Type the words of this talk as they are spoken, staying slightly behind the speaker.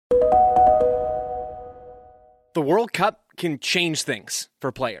The World Cup can change things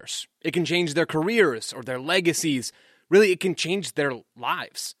for players. It can change their careers or their legacies. Really, it can change their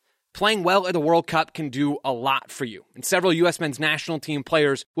lives. Playing well at the World Cup can do a lot for you, and several U.S. men's national team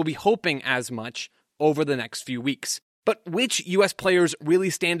players will be hoping as much over the next few weeks. But which U.S. players really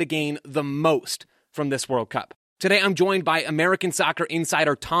stand to gain the most from this World Cup? Today, I'm joined by American soccer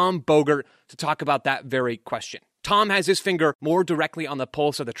insider Tom Bogert to talk about that very question. Tom has his finger more directly on the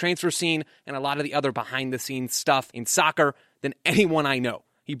pulse of the transfer scene and a lot of the other behind-the-scenes stuff in soccer than anyone I know.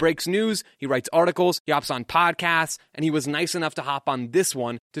 He breaks news, he writes articles, he hops on podcasts, and he was nice enough to hop on this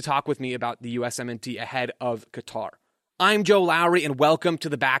one to talk with me about the USMNT ahead of Qatar. I'm Joe Lowry, and welcome to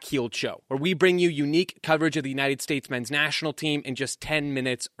the Backheeled Show, where we bring you unique coverage of the United States men's national team in just 10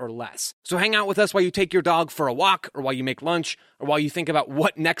 minutes or less. So hang out with us while you take your dog for a walk, or while you make lunch, or while you think about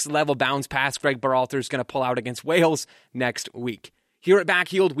what next-level bounce pass Greg Berhalter is going to pull out against Wales next week. Here at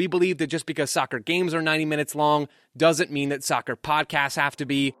Backheeled, we believe that just because soccer games are 90 minutes long doesn't mean that soccer podcasts have to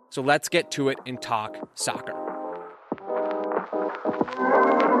be. So let's get to it and talk soccer.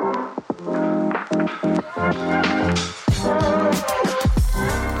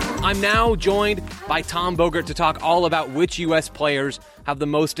 I'm now joined by Tom Bogert to talk all about which U.S. players have the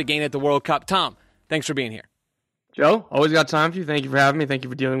most to gain at the World Cup. Tom, thanks for being here. Joe, always got time for you. Thank you for having me. Thank you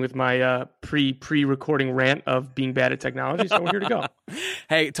for dealing with my pre-recording rant of being bad at technology. So we're here to go.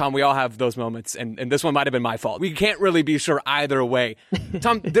 Hey, Tom, we all have those moments, and this one might have been my fault. We can't really be sure either way.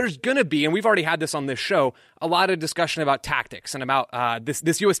 Tom, there's going to be, and we've already had this on this show, a lot of discussion about tactics and about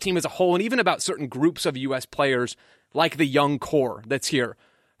this U.S. team as a whole, and even about certain groups of U.S. players like the young core that's here.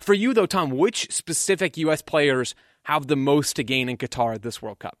 For you, though, Tom, which specific U.S. players have the most to gain in Qatar at this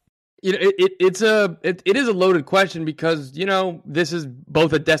World Cup? You know, it is a loaded question because, you know, this is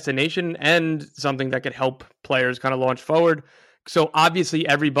both a destination and something that could help players kind of launch forward. So obviously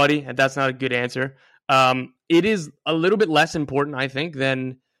everybody, and that's not a good answer. It is a little bit less important, I think,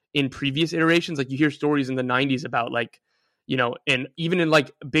 than in previous iterations. Like you hear stories in the 90s about like, you know, and even in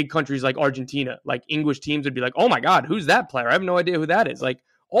like big countries like Argentina, like English teams would be like, oh my God, who's that player? I have no idea who that is. Like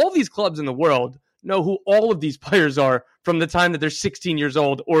all these clubs in the world know who all of these players are from the time that they're 16 years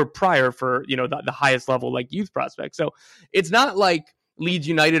old or prior for, you know, the highest level, like youth prospects. So it's not like Leeds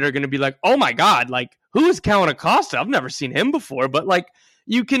United are going to be like, oh my God, like who is Callum Acosta? I've never seen him before, but like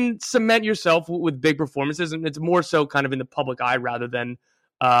you can cement yourself with big performances, and it's more so kind of in the public eye rather than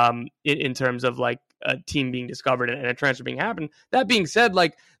in terms of like a team being discovered and a transfer being happened. That being said,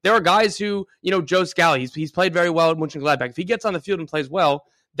 like there are guys who, you know, Joe Scally, he's played very well at Mönchengladbach. If he gets on the field and plays well,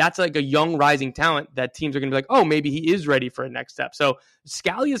 that's like a young rising talent that teams are going to be like, oh, maybe he is ready for a next step. So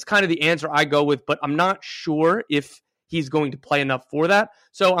Scally is kind of the answer I go with, but I'm not sure if he's going to play enough for that.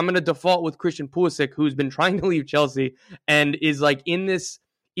 So I'm going to default with Christian Pulisic, who's been trying to leave Chelsea and is like in this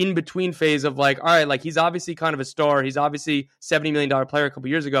in-between phase of like, all right, like he's obviously kind of a star. He's obviously $70 million player a couple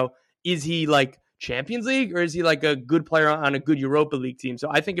years ago. Is he like Champions League or is he like a good player on a good Europa League team? So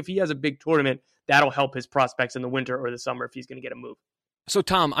I think if he has a big tournament, that'll help his prospects in the winter or the summer if he's going to get a move. So,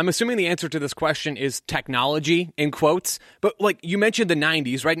 Tom, I'm assuming the answer to this question is technology, in quotes. But, like, you mentioned the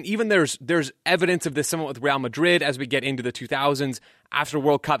 90s, right? And even there's evidence of this somewhat with Real Madrid as we get into the 2000s, after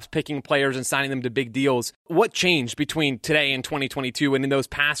World Cups, picking players and signing them to big deals. What changed between today and 2022 and in those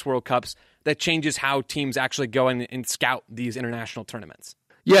past World Cups that changes how teams actually go and scout these international tournaments?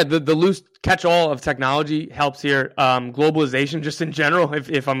 Yeah, the loose catch-all of technology helps here. Globalization, just in general,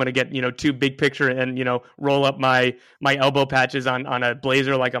 if I'm going to get, you know, too big picture and, you know, roll up my elbow patches on a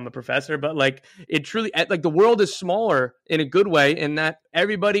blazer like I'm a professor. But like it truly, like the world is smaller in a good way in that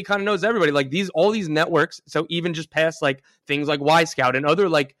everybody kind of knows everybody. Like all these networks. So even just past like things like Y-Scout and other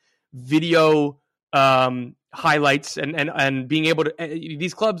like video highlights and being able to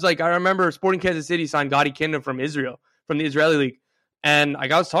these clubs. Like I remember Sporting Kansas City signed Gadi Kingdom from Israel, from the Israeli league. And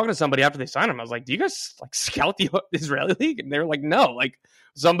like I was talking to somebody after they signed him. I was like, do you guys like scout the Israeli league? And they were like, no. Like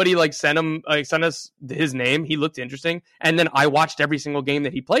somebody like sent us his name. He looked interesting. And then I watched every single game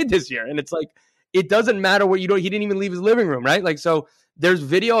that he played this year. And it's like, it doesn't matter what you do. He didn't even leave his living room, right? Like, so there's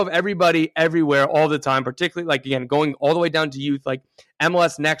video of everybody everywhere all the time, particularly like, again, going all the way down to youth, like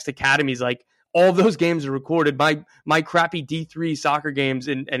MLS Next Academies, like all of those games are recorded. My crappy D3 soccer games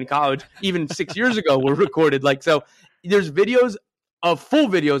in college, even 6 years ago, were recorded. Like, so there's videos of full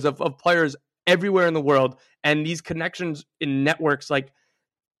videos of players everywhere in the world. And these connections in networks, like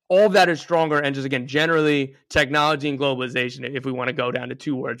all of that is stronger. And just, again, generally technology and globalization, if we want to go down to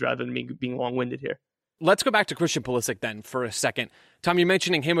two words rather than me being long-winded here. Let's go back to Christian Pulisic then for a second. Tom, you're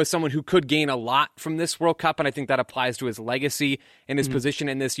mentioning him as someone who could gain a lot from this World Cup, and I think that applies to his legacy and his position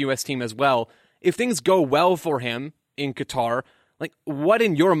in this U.S. team as well. If things go well for him in Qatar, Like, what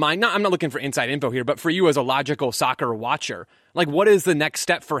in your mind, I'm not looking for inside info here, but for you as a logical soccer watcher, like, what is the next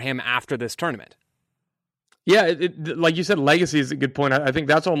step for him after this tournament? Yeah, like you said, legacy is a good point. I think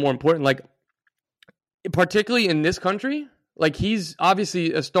that's all more important. Like, particularly in this country, like, he's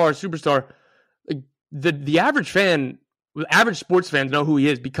obviously a star, superstar. Like, the average fan, average sports fans know who he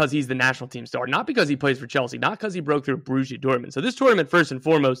is because he's the national team star, not because he plays for Chelsea, not because he broke through Borussia Dortmund. So this tournament, first and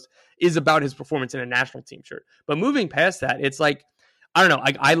foremost, is about his performance in a national team shirt. But moving past that, it's like, I don't know.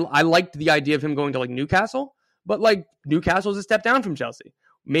 I liked the idea of him going to like Newcastle, but like Newcastle's a step down from Chelsea.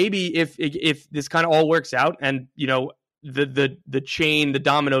 Maybe if this kind of all works out and, you know, the chain, the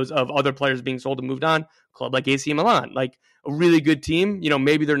dominoes of other players being sold and moved on, club like AC Milan, like a really good team, you know,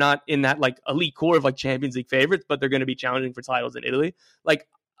 maybe they're not in that like elite core of like Champions League favorites, but they're going to be challenging for titles in Italy. Like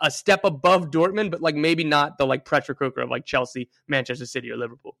a step above Dortmund, but like maybe not the like pressure cooker of like Chelsea, Manchester City, or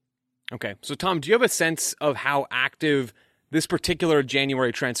Liverpool. Okay. So Tom, do you have a sense of how active this particular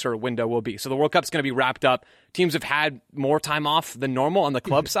January transfer window will be? So the World Cup's going to be wrapped up. Teams have had more time off than normal on the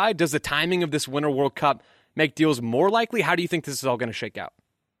club side. Does the timing of this Winter World Cup make deals more likely? How do you think this is all going to shake out?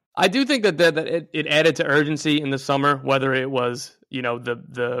 I do think that it added to urgency in the summer, whether it was, you know,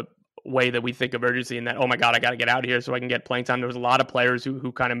 the way that we think of urgency and that, oh my God, I got to get out of here so I can get playing time. There was a lot of players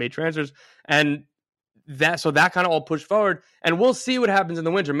who kind of made transfers, and that kind of all pushed forward, and we'll see what happens in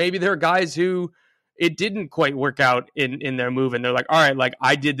the winter. Maybe there are guys who it didn't quite work out in their move, and they're like, all right, like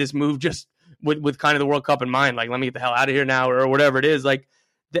I did this move just with kind of the World Cup in mind, like let me get the hell out of here now, or whatever it is. Like,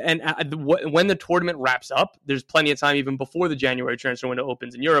 when the tournament wraps up, there's plenty of time even before the January transfer window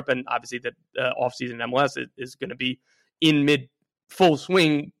opens in Europe, and obviously the offseason MLS is going to be in mid full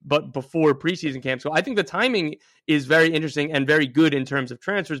swing, but before preseason camp. So I think the timing is very interesting and very good in terms of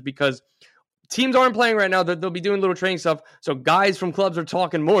transfers because teams aren't playing right now. They'll be doing little training stuff. So guys from clubs are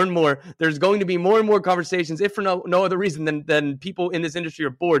talking more and more. There's going to be more and more conversations, if for no other reason than people in this industry are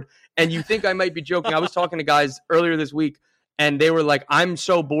bored. And you think I might be joking. I was talking to guys earlier this week, and they were like, I'm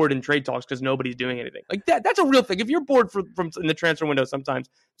so bored in trade talks because nobody's doing anything. Like that's a real thing. If you're bored from in the transfer window sometimes,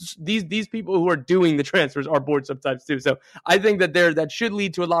 these people who are doing the transfers are bored sometimes too. So I think that should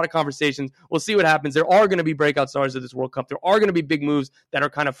lead to a lot of conversations. We'll see what happens. There are going to be breakout stars of this World Cup. There are going to be big moves that are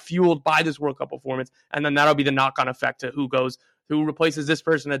kind of fueled by this World Cup performance. And then that'll be the knock-on effect to who replaces this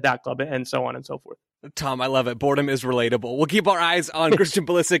person at that club, and so on and so forth. Tom, I love it. Boredom is relatable. We'll keep our eyes on Christian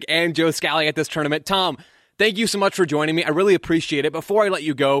Pulisic and Joe Scally at this tournament. Tom, thank you so much for joining me. I really appreciate it. Before I let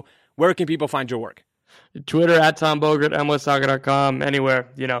you go, where can people find your work? Twitter at Tom Bogert, MLSsoccer.com, anywhere.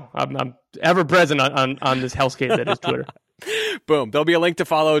 You know, I'm ever present on this hellscape that is Twitter. Boom. There'll be a link to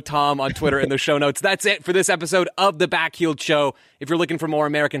follow Tom on Twitter in the show notes. That's it for this episode of The Backheeled Show. If you're looking for more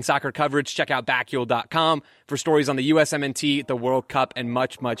American soccer coverage, check out backheeled.com for stories on the USMNT, the World Cup, and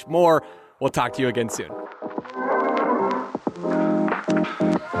much, much more. We'll talk to you again soon.